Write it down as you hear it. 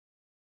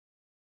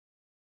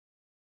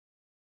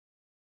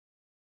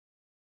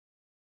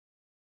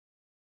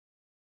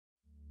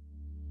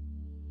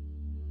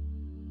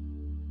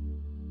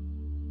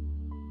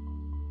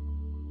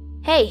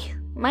Hey,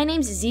 my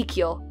name's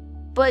Ezekiel,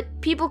 but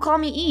people call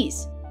me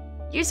Ease.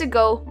 Years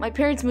ago, my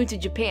parents moved to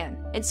Japan,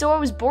 and so I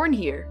was born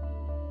here.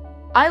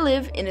 I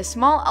live in a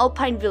small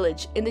alpine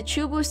village in the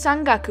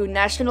Chubusangaku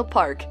National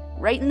Park,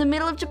 right in the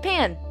middle of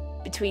Japan,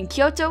 between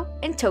Kyoto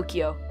and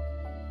Tokyo.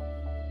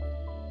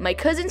 My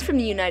cousins from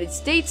the United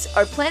States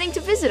are planning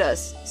to visit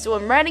us, so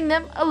I'm writing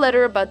them a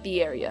letter about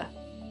the area.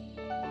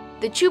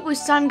 The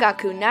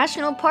Chubusangaku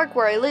National Park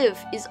where I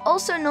live is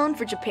also known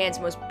for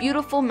Japan's most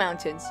beautiful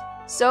mountains,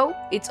 so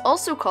it's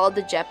also called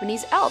the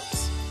Japanese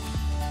Alps.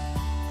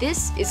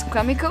 This is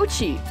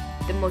Kamikochi,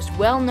 the most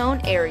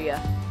well-known area.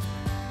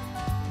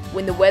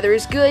 When the weather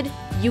is good,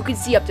 you can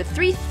see up to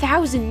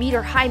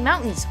 3,000-meter high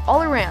mountains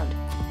all around.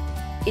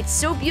 It's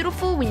so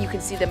beautiful when you can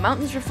see the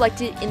mountains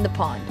reflected in the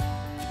pond.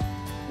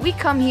 We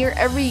come here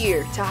every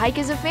year to hike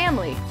as a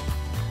family.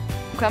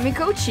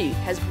 Kamikochi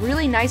has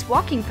really nice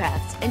walking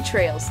paths and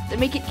trails that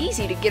make it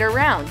easy to get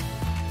around.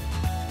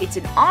 It's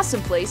an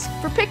awesome place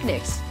for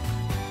picnics.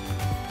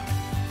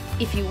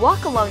 If you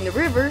walk along the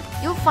river,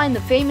 you'll find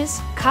the famous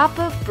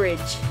Kappa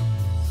Bridge.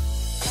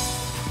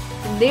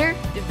 From there,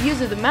 the views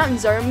of the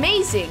mountains are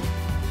amazing.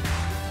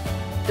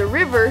 The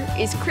river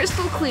is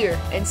crystal clear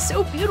and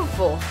so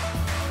beautiful.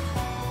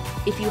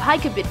 If you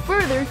hike a bit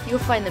further, you'll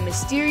find the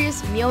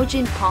mysterious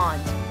Myojin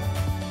Pond.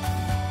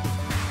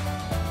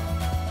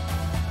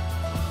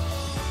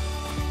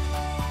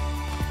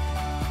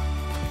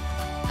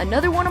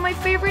 Another one of my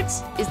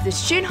favorites is the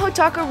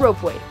Shinhotaka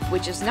Ropeway,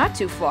 which is not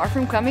too far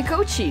from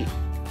Kamikochi.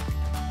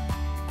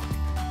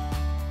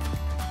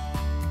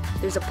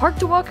 There's a park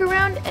to walk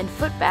around and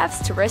footbaths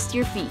to rest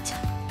your feet.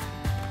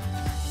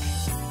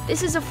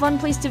 This is a fun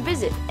place to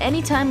visit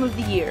any time of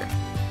the year.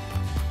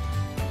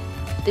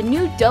 The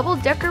new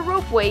double-decker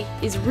ropeway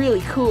is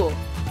really cool.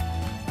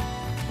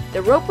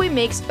 The ropeway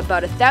makes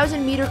about a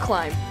 1,000-meter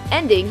climb,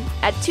 ending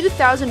at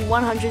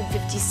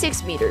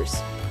 2,156 meters.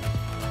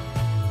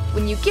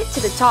 When you get to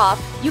the top,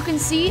 you can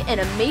see an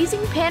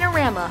amazing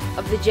panorama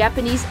of the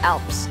Japanese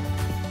Alps.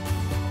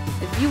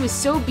 The view is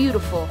so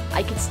beautiful,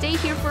 I could stay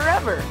here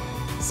forever.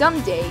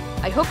 Someday,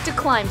 I hope to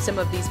climb some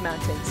of these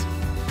mountains.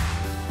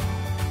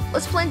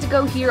 Let's plan to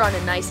go here on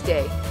a nice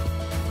day.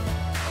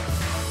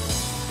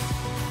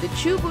 The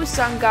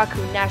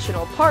Chubusangaku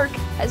National Park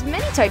has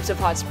many types of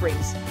hot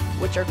springs,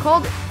 which are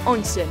called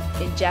onsen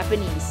in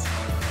Japanese.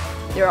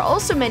 There are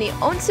also many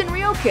onsen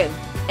ryokan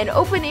and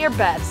open-air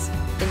baths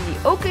in the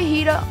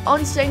Okahira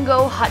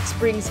Onsengo Hot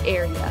Springs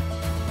area.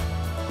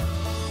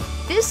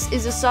 This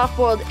is a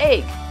soft-boiled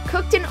egg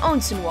cooked in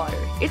onsen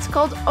water. It's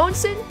called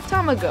onsen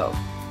tamago.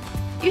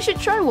 You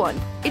should try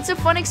one. It's a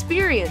fun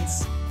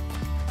experience.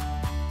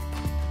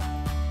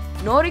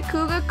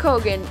 Norikuga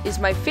Kogen is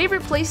my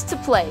favorite place to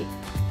play.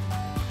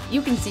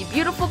 You can see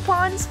beautiful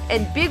ponds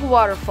and big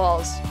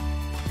waterfalls.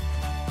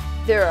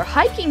 There are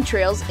hiking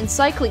trails and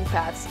cycling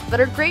paths that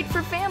are great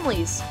for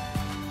families.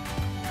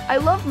 I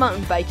love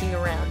mountain biking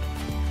around.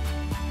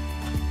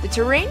 The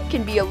terrain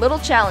can be a little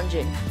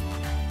challenging,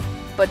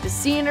 but the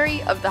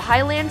scenery of the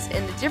highlands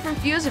and the different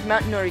views of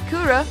Mount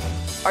Norikura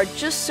are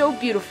just so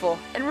beautiful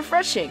and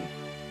refreshing.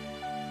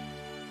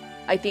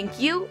 I think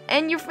you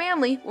and your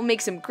family will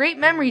make some great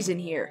memories in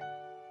here.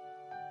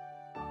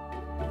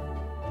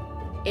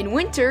 In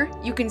winter,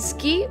 you can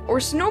ski or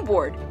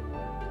snowboard,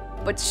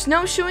 but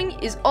snowshoeing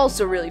is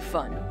also really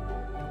fun.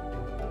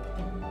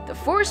 The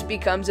forest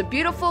becomes a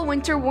beautiful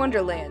winter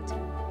wonderland.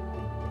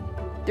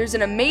 There's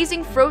an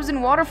amazing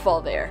frozen waterfall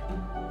there.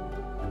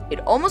 It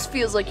almost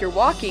feels like you're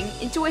walking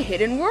into a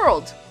hidden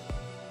world.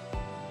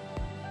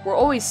 We're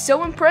always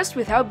so impressed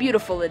with how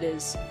beautiful it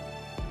is.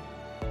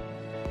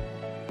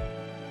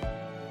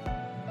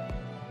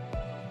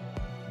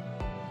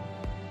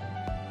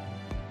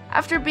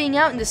 After being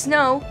out in the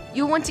snow,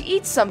 you'll want to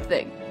eat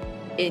something.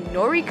 In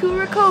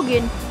Norikura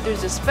Kogen,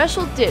 there's a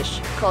special dish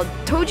called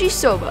toji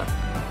soba.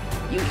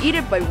 You eat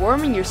it by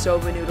warming your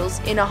soba noodles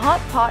in a hot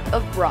pot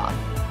of broth.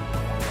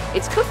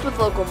 It's cooked with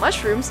local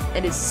mushrooms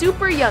and is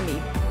super yummy.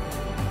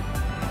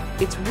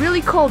 It's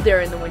really cold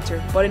there in the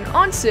winter, but an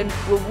onsen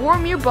will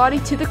warm your body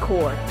to the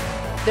core.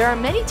 There are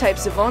many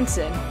types of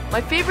onsen.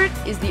 My favorite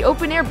is the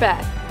open-air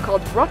bath,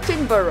 called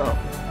Rottenburo.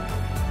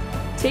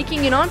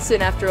 Taking an onsen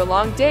after a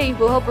long day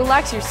will help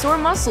relax your sore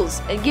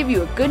muscles and give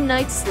you a good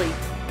night's sleep.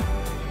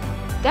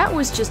 That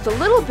was just a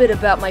little bit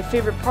about my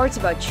favorite parts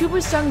about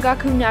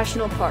Chubusangaku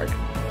National Park,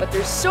 but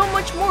there's so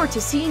much more to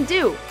see and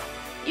do.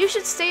 You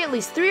should stay at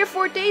least 3 or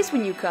 4 days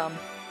when you come.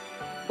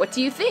 What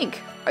do you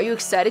think? Are you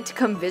excited to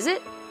come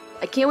visit?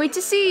 I can't wait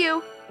to see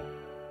you!